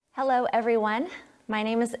Hello, everyone. My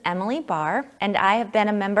name is Emily Barr, and I have been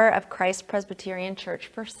a member of Christ Presbyterian Church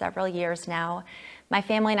for several years now. My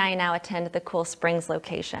family and I now attend the Cool Springs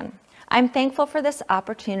location. I'm thankful for this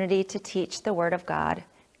opportunity to teach the Word of God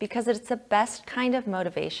because it's the best kind of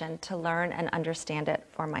motivation to learn and understand it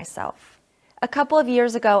for myself. A couple of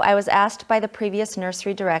years ago, I was asked by the previous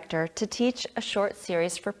nursery director to teach a short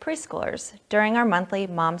series for preschoolers during our monthly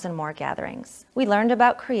Moms and More gatherings. We learned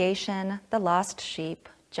about creation, the lost sheep,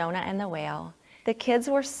 Jonah and the whale. The kids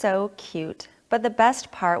were so cute, but the best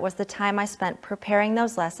part was the time I spent preparing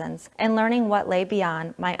those lessons and learning what lay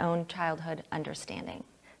beyond my own childhood understanding.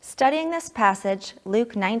 Studying this passage,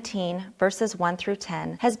 Luke 19, verses 1 through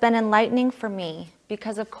 10, has been enlightening for me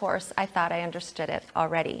because, of course, I thought I understood it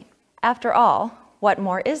already. After all, what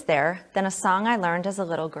more is there than a song I learned as a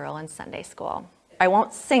little girl in Sunday school? I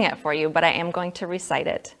won't sing it for you, but I am going to recite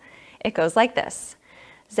it. It goes like this.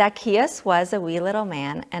 Zacchaeus was a wee little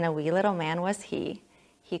man, and a wee little man was he.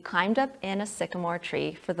 He climbed up in a sycamore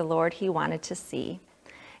tree for the Lord he wanted to see.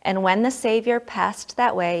 And when the Savior passed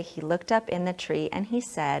that way, he looked up in the tree and he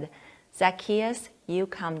said, Zacchaeus, you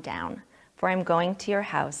come down, for I'm going to your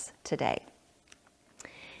house today.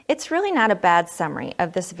 It's really not a bad summary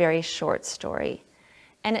of this very short story,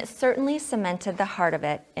 and it certainly cemented the heart of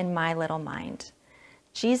it in my little mind.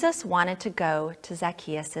 Jesus wanted to go to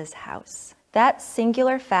Zacchaeus' house. That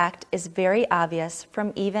singular fact is very obvious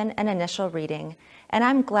from even an initial reading, and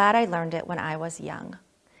I'm glad I learned it when I was young.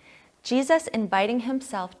 Jesus inviting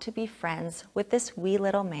himself to be friends with this wee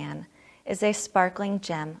little man is a sparkling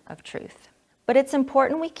gem of truth. But it's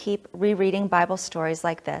important we keep rereading Bible stories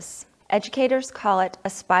like this. Educators call it a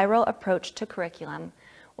spiral approach to curriculum,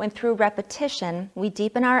 when through repetition, we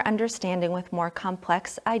deepen our understanding with more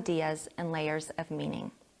complex ideas and layers of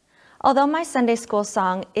meaning. Although my Sunday school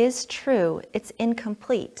song is true, it's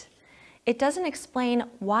incomplete. It doesn't explain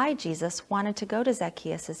why Jesus wanted to go to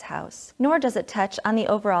Zacchaeus' house, nor does it touch on the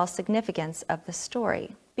overall significance of the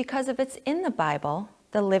story. Because if it's in the Bible,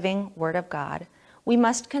 the living Word of God, we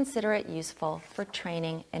must consider it useful for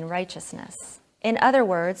training in righteousness. In other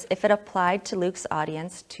words, if it applied to Luke's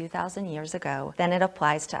audience 2,000 years ago, then it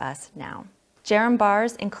applies to us now. Jerram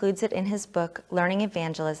Barrs includes it in his book, Learning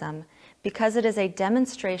Evangelism, because it is a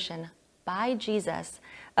demonstration by Jesus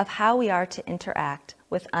of how we are to interact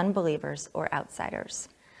with unbelievers or outsiders.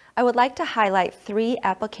 I would like to highlight 3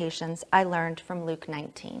 applications I learned from Luke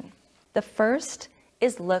 19. The first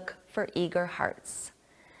is look for eager hearts.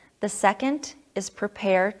 The second is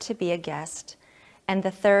prepare to be a guest. And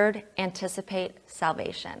the third, anticipate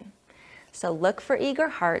salvation. So look for eager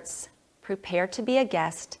hearts, prepare to be a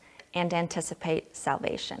guest, and anticipate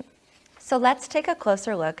salvation. So let's take a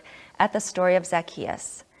closer look at the story of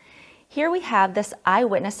Zacchaeus. Here we have this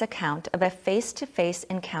eyewitness account of a face-to-face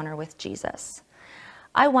encounter with Jesus.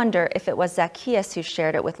 I wonder if it was Zacchaeus who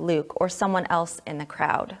shared it with Luke or someone else in the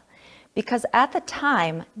crowd, because at the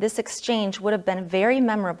time, this exchange would have been very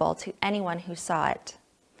memorable to anyone who saw it.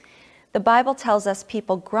 The Bible tells us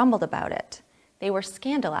people grumbled about it. They were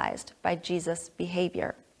scandalized by Jesus'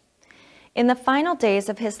 behavior. In the final days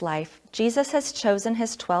of his life, Jesus has chosen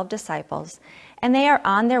his 12 disciples, and they are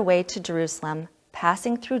on their way to Jerusalem,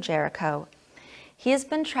 passing through Jericho. He has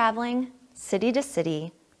been traveling city to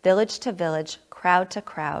city, village to village, crowd to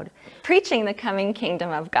crowd, preaching the coming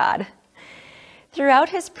kingdom of God. Throughout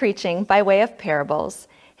his preaching, by way of parables,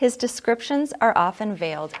 his descriptions are often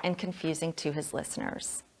veiled and confusing to his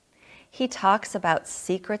listeners. He talks about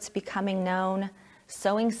secrets becoming known,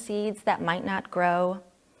 sowing seeds that might not grow,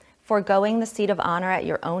 foregoing the seat of honor at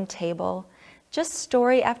your own table, just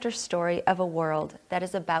story after story of a world that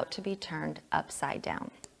is about to be turned upside down.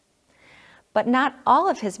 But not all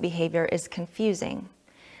of his behavior is confusing.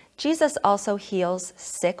 Jesus also heals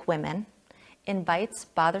sick women, invites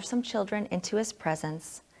bothersome children into his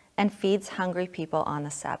presence, and feeds hungry people on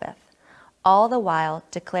the Sabbath, all the while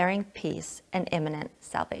declaring peace and imminent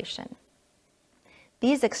salvation.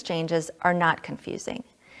 These exchanges are not confusing.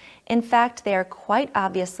 In fact, they are quite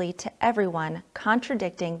obviously to everyone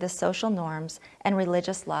contradicting the social norms and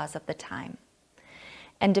religious laws of the time.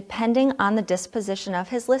 And depending on the disposition of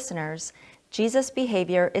his listeners, Jesus'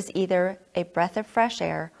 behavior is either a breath of fresh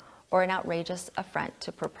air or an outrageous affront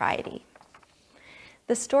to propriety.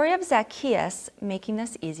 The story of Zacchaeus, making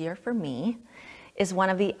this easier for me, is one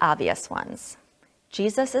of the obvious ones.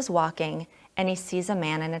 Jesus is walking and he sees a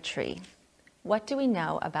man in a tree. What do we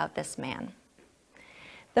know about this man?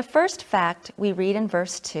 The first fact we read in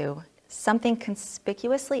verse 2, something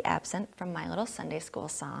conspicuously absent from my little Sunday school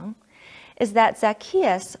song, is that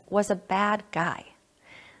Zacchaeus was a bad guy.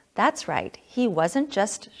 That's right, he wasn't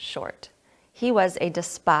just short. He was a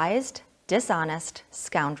despised, dishonest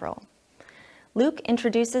scoundrel. Luke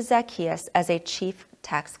introduces Zacchaeus as a chief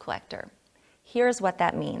tax collector. Here's what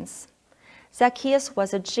that means. Zacchaeus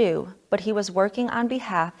was a Jew, but he was working on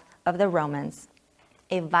behalf of the Romans,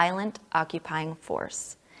 a violent occupying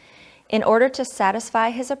force. In order to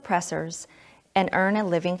satisfy his oppressors and earn a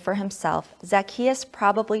living for himself, Zacchaeus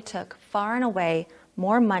probably took far and away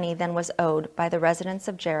more money than was owed by the residents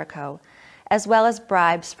of Jericho, as well as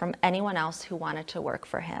bribes from anyone else who wanted to work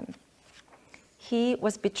for him. He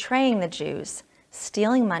was betraying the Jews,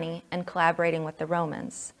 stealing money, and collaborating with the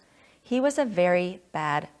Romans. He was a very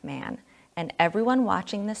bad man, and everyone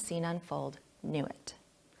watching the scene unfold knew it.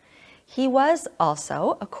 He was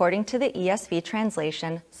also, according to the ESV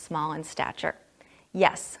translation, small in stature.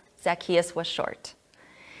 Yes, Zacchaeus was short.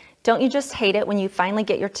 Don't you just hate it when you finally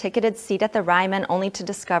get your ticketed seat at the Ryman only to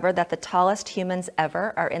discover that the tallest humans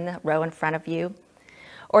ever are in the row in front of you?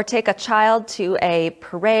 Or take a child to a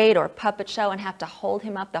parade or puppet show and have to hold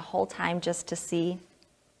him up the whole time just to see?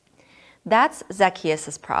 That's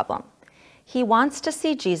Zacchaeus' problem. He wants to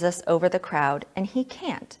see Jesus over the crowd, and he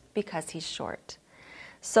can't because he's short.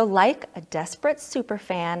 So like a desperate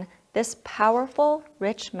superfan, this powerful,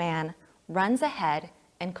 rich man runs ahead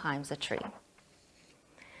and climbs a tree.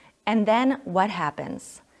 And then what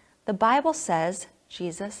happens? The Bible says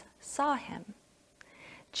Jesus saw him.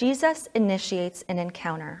 Jesus initiates an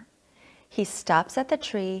encounter. He stops at the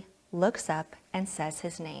tree, looks up, and says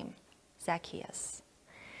his name, Zacchaeus.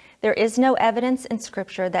 There is no evidence in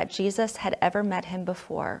Scripture that Jesus had ever met him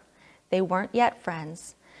before. They weren't yet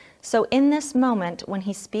friends. So in this moment, when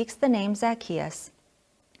he speaks the name Zacchaeus,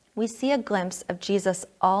 we see a glimpse of Jesus'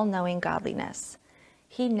 all-knowing godliness.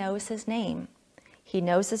 He knows his name. He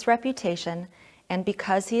knows his reputation, and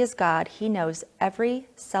because he is God, he knows every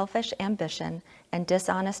selfish ambition and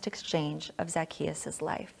dishonest exchange of Zacchaeus'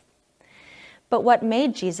 life. But what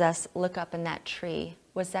made Jesus look up in that tree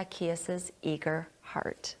was Zacchaeus' eager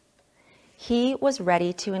heart. He was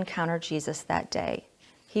ready to encounter Jesus that day.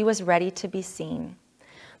 He was ready to be seen.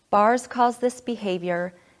 Bars calls this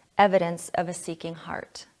behavior evidence of a seeking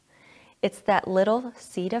heart. It's that little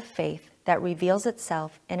seed of faith that reveals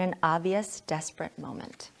itself in an obvious, desperate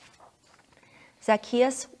moment.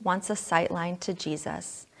 Zacchaeus wants a sightline to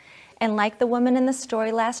Jesus. And like the woman in the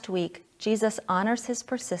story last week, Jesus honors his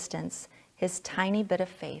persistence, his tiny bit of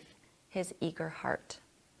faith, his eager heart.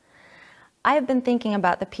 I have been thinking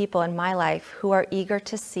about the people in my life who are eager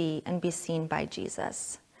to see and be seen by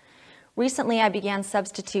Jesus. Recently, I began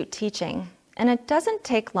substitute teaching, and it doesn't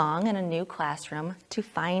take long in a new classroom to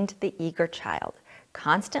find the eager child,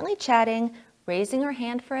 constantly chatting, raising her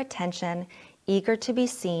hand for attention, eager to be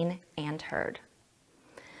seen and heard.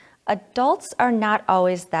 Adults are not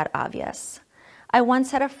always that obvious. I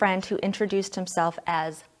once had a friend who introduced himself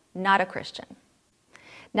as not a Christian.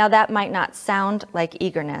 Now that might not sound like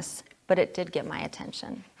eagerness, but it did get my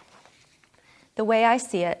attention. The way I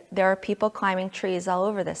see it, there are people climbing trees all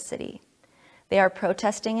over this city. They are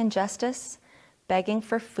protesting injustice, begging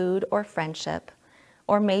for food or friendship,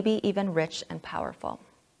 or maybe even rich and powerful.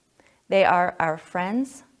 They are our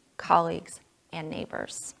friends, colleagues, and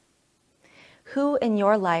neighbors. Who in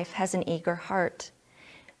your life has an eager heart?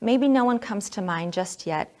 Maybe no one comes to mind just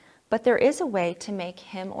yet, but there is a way to make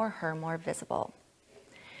him or her more visible.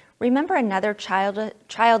 Remember another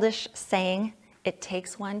childish saying, "It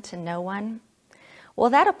takes one to know one"?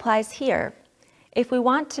 Well, that applies here. If we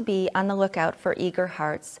want to be on the lookout for eager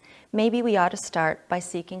hearts, maybe we ought to start by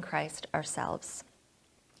seeking Christ ourselves.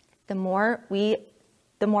 The more we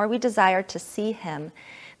desire to see him,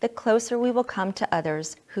 the closer we will come to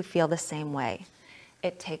others who feel the same way.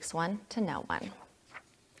 It takes one to know one.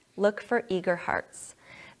 Look for eager hearts.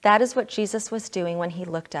 That is what Jesus was doing when he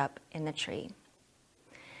looked up in the tree.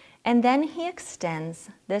 And then he extends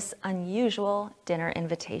this unusual dinner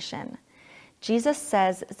invitation. Jesus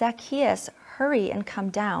says, "Zacchaeus, hurry and come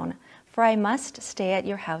down, for I must stay at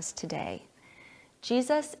your house today."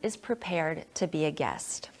 Jesus is prepared to be a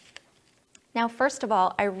guest. Now, first of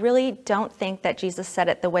all, I really don't think that Jesus said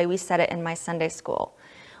it the way we said it in my Sunday school.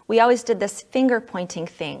 We always did this finger-pointing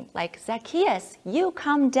thing, like, "Zacchaeus, you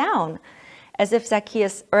come down," as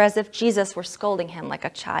if Jesus were scolding him like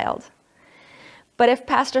a child. But if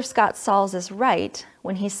Pastor Scott Sauls is right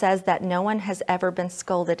when he says that no one has ever been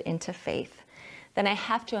scolded into faith, then I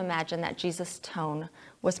have to imagine that Jesus' tone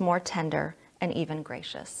was more tender and even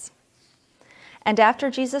gracious. And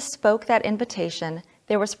after Jesus spoke that invitation,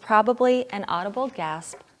 there was probably an audible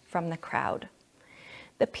gasp from the crowd.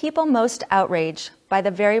 The people most outraged by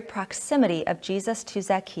the very proximity of Jesus to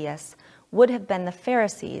Zacchaeus would have been the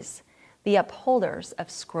Pharisees, the upholders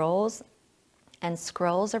of scrolls and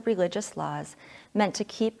scrolls of religious laws meant to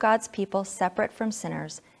keep God's people separate from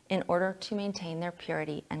sinners in order to maintain their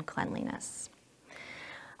purity and cleanliness.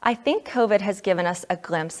 I think COVID has given us a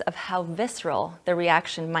glimpse of how visceral the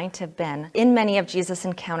reaction might have been in many of Jesus'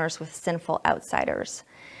 encounters with sinful outsiders.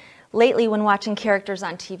 Lately, when watching characters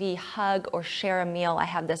on TV hug or share a meal, I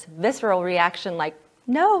have this visceral reaction like,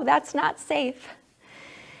 no, that's not safe.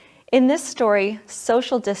 In this story,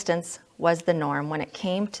 social distance was the norm when it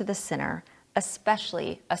came to the sinner,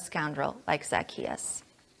 especially a scoundrel like Zacchaeus.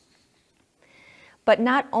 But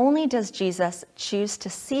not only does Jesus choose to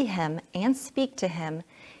see him and speak to him,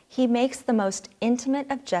 he makes the most intimate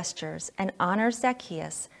of gestures and honors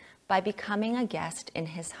Zacchaeus by becoming a guest in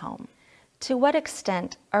his home. To what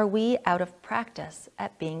extent are we out of practice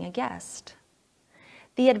at being a guest?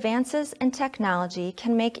 The advances in technology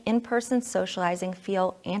can make in-person socializing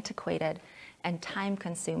feel antiquated and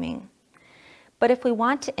time-consuming. But if we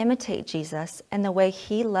want to imitate Jesus and the way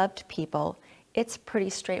he loved people, it's pretty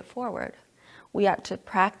straightforward. We ought to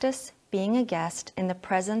practice being a guest in the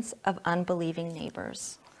presence of unbelieving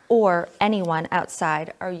neighbors or anyone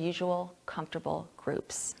outside our usual comfortable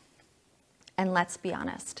groups. And let's be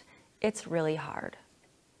honest, it's really hard.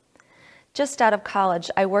 Just out of college,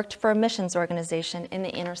 I worked for a missions organization in the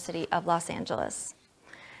inner city of Los Angeles.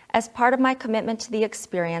 As part of my commitment to the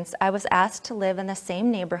experience, I was asked to live in the same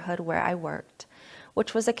neighborhood where I worked,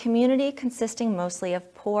 which was a community consisting mostly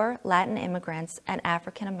of poor Latin immigrants and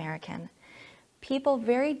African American, people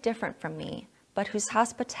very different from me, but whose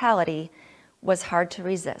hospitality was hard to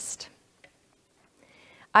resist.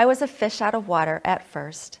 I was a fish out of water at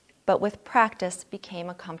first, but with practice became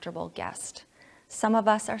a comfortable guest. Some of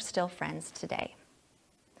us are still friends today.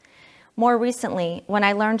 More recently, when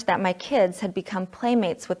I learned that my kids had become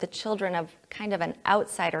playmates with the children of kind of an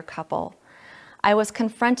outsider couple, I was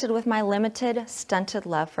confronted with my limited, stunted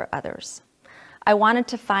love for others. I wanted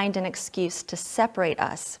to find an excuse to separate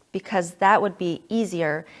us because that would be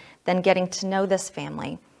easier than getting to know this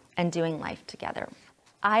family and doing life together.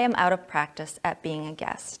 I am out of practice at being a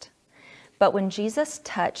guest. But when Jesus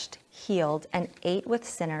touched, healed, and ate with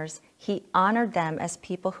sinners, he honored them as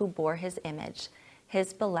people who bore his image,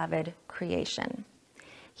 his beloved creation.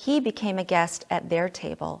 He became a guest at their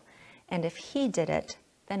table, and if he did it,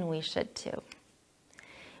 then we should too.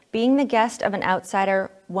 Being the guest of an outsider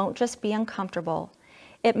won't just be uncomfortable.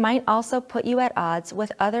 It might also put you at odds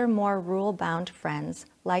with other more rule-bound friends,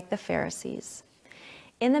 like the Pharisees.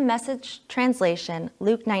 In the Message translation,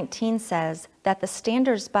 Luke 19 says that the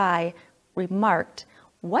standers-by remarked,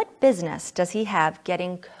 "What business does he have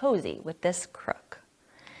getting cozy with this crook?"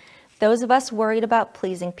 Those of us worried about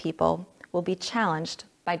pleasing people will be challenged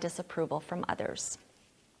by disapproval from others.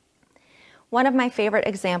 One of my favorite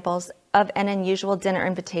examples of an unusual dinner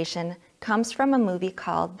invitation comes from a movie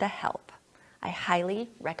called The Help. I highly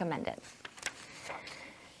recommend it.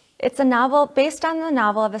 It's a novel based on the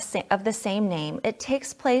novel of the same name. It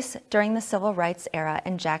takes place during the Civil Rights era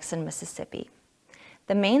in Jackson, Mississippi.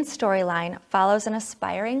 The main storyline follows an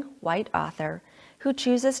aspiring white author who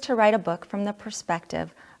chooses to write a book from the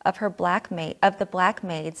perspective of the black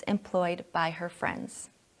maids employed by her friends.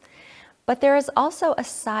 But there is also a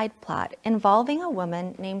side plot involving a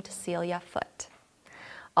woman named Celia Foote.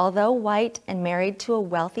 Although white and married to a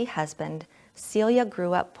wealthy husband, Celia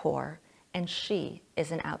grew up poor, and she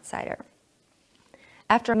is an outsider.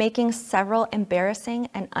 After making several embarrassing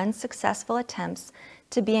and unsuccessful attempts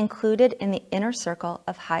to be included in the inner circle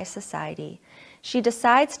of high society, she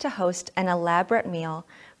decides to host an elaborate meal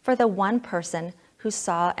for the one person who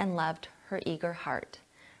saw and loved her eager heart,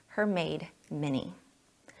 her maid, Minnie.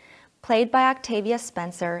 Played by Octavia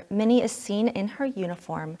Spencer, Minnie is seen in her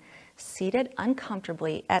uniform, seated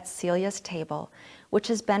uncomfortably at Celia's table, which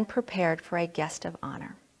has been prepared for a guest of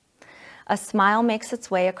honor. A smile makes its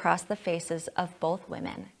way across the faces of both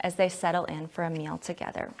women as they settle in for a meal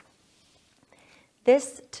together.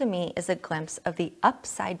 This, to me, is a glimpse of the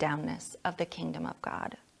upside-downness of the kingdom of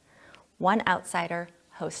God. One outsider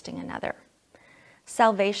hosting another.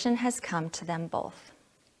 Salvation has come to them both.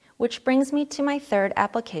 Which brings me to my third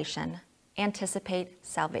application, anticipate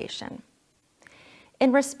salvation.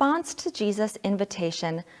 In response to Jesus'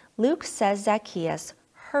 invitation, Luke says Zacchaeus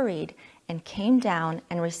hurried and came down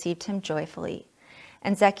and received him joyfully.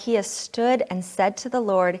 And Zacchaeus stood and said to the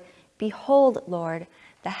Lord, "Behold, Lord,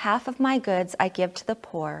 the half of my goods I give to the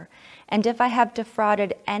poor, and if I have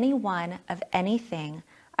defrauded anyone of anything,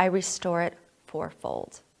 I restore it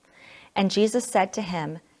fourfold." And Jesus said to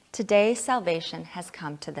him, "Today salvation has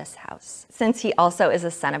come to this house, since he also is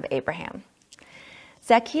a son of Abraham."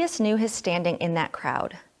 Zacchaeus knew his standing in that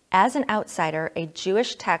crowd, as an outsider, a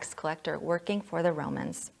Jewish tax collector working for the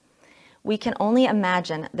Romans. We can only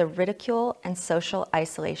imagine the ridicule and social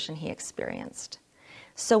isolation he experienced.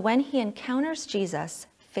 So when he encounters Jesus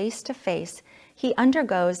face to face, he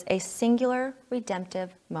undergoes a singular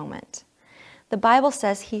redemptive moment. The Bible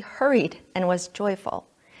says he hurried and was joyful,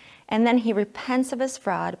 and then he repents of his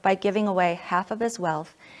fraud by giving away half of his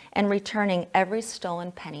wealth and returning every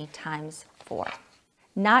stolen penny times 4.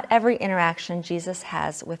 Not every interaction Jesus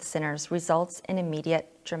has with sinners results in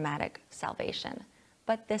immediate, dramatic salvation,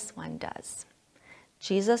 but this one does.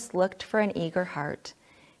 Jesus looked for an eager heart,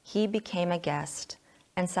 he became a guest,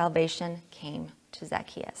 and salvation came to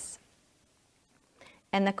Zacchaeus.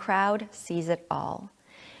 And the crowd sees it all.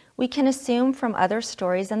 We can assume from other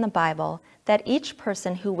stories in the Bible that each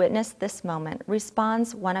person who witnessed this moment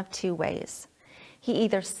responds one of 2 ways. He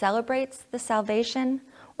either celebrates the salvation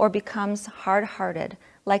or becomes hard-hearted,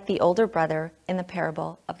 like the older brother in the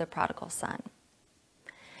parable of the prodigal son.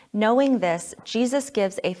 Knowing this, Jesus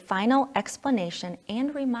gives a final explanation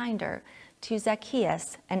and reminder to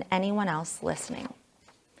Zacchaeus and anyone else listening.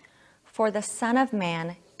 For the Son of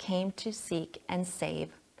Man came to seek and save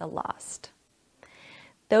the lost.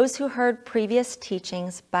 Those who heard previous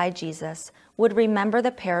teachings by Jesus would remember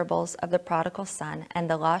the parables of the prodigal son and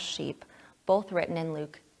the lost sheep, both written in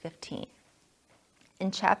Luke 15.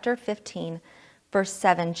 In chapter 15, verse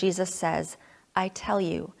 7, Jesus says, "I tell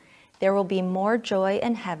you, there will be more joy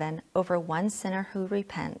in heaven over one sinner who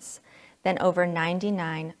repents than over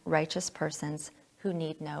 99 righteous persons who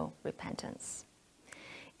need no repentance."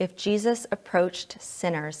 If Jesus approached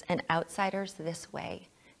sinners and outsiders this way,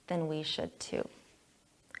 then we should too.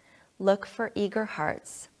 Look for eager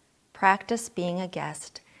hearts, practice being a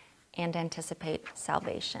guest, and anticipate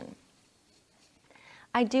salvation.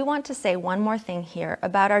 I do want to say one more thing here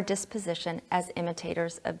about our disposition as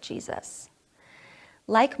imitators of Jesus.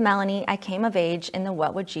 Like Melanie, I came of age in the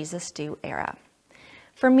 "What would Jesus do" era.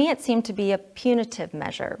 For me, it seemed to be a punitive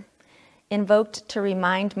measure, invoked to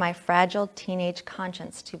remind my fragile teenage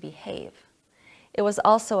conscience to behave. It was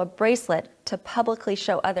also a bracelet to publicly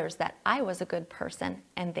show others that I was a good person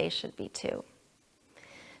and they should be too.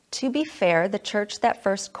 To be fair, the church that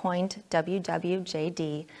first coined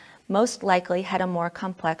WWJD most likely had a more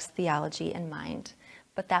complex theology in mind,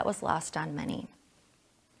 but that was lost on many.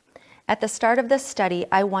 At the start of this study,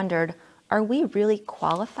 I wondered, are we really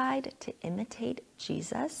qualified to imitate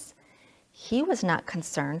Jesus? He was not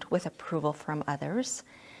concerned with approval from others.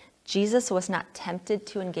 Jesus was not tempted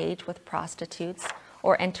to engage with prostitutes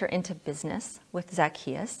or enter into business with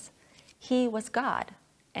Zacchaeus. He was God,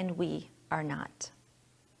 and we are not.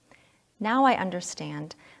 Now I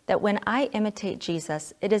understand that when I imitate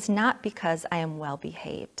Jesus, it is not because I am well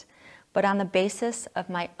behaved, but on the basis of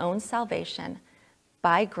my own salvation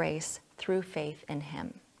by grace through faith in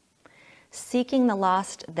him. Seeking the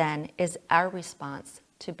lost, then, is our response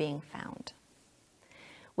to being found.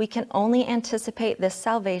 We can only anticipate this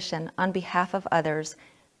salvation on behalf of others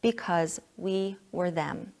because we were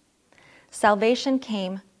them. Salvation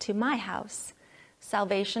came to my house.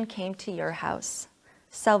 Salvation came to your house.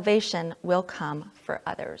 Salvation will come for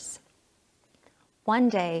others. One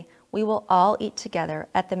day, we will all eat together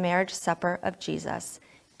at the marriage supper of Jesus,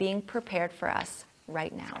 being prepared for us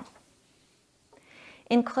right now.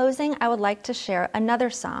 In closing, I would like to share another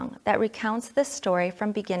song that recounts this story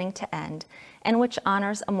from beginning to end and which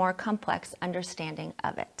honors a more complex understanding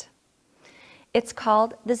of it. It's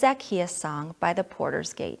called the Zacchaeus Song by the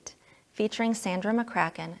Porter's Gate, featuring Sandra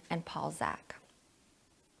McCracken and Paul Zach.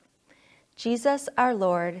 Jesus, our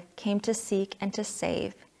Lord, came to seek and to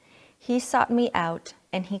save. He sought me out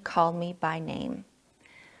and he called me by name.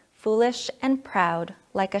 Foolish and proud,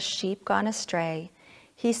 like a sheep gone astray,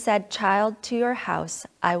 he said, "Child, to your house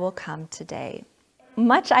I will come today.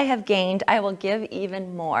 Much I have gained, I will give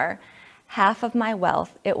even more. Half of my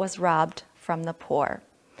wealth it was robbed from the poor.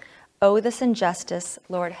 Oh, this injustice,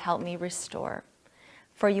 Lord, help me restore.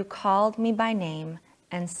 For you called me by name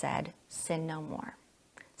and said, sin no more."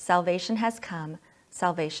 Salvation has come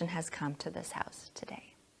to this house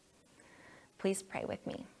today. Please pray with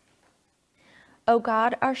me. O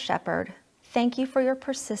God, our shepherd, thank you for your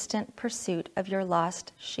persistent pursuit of your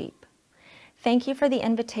lost sheep. Thank you for the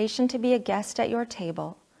invitation to be a guest at your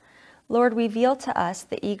table. Lord, reveal to us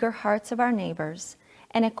the eager hearts of our neighbors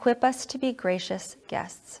and equip us to be gracious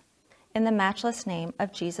guests. In the matchless name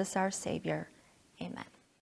of Jesus, our Savior, amen.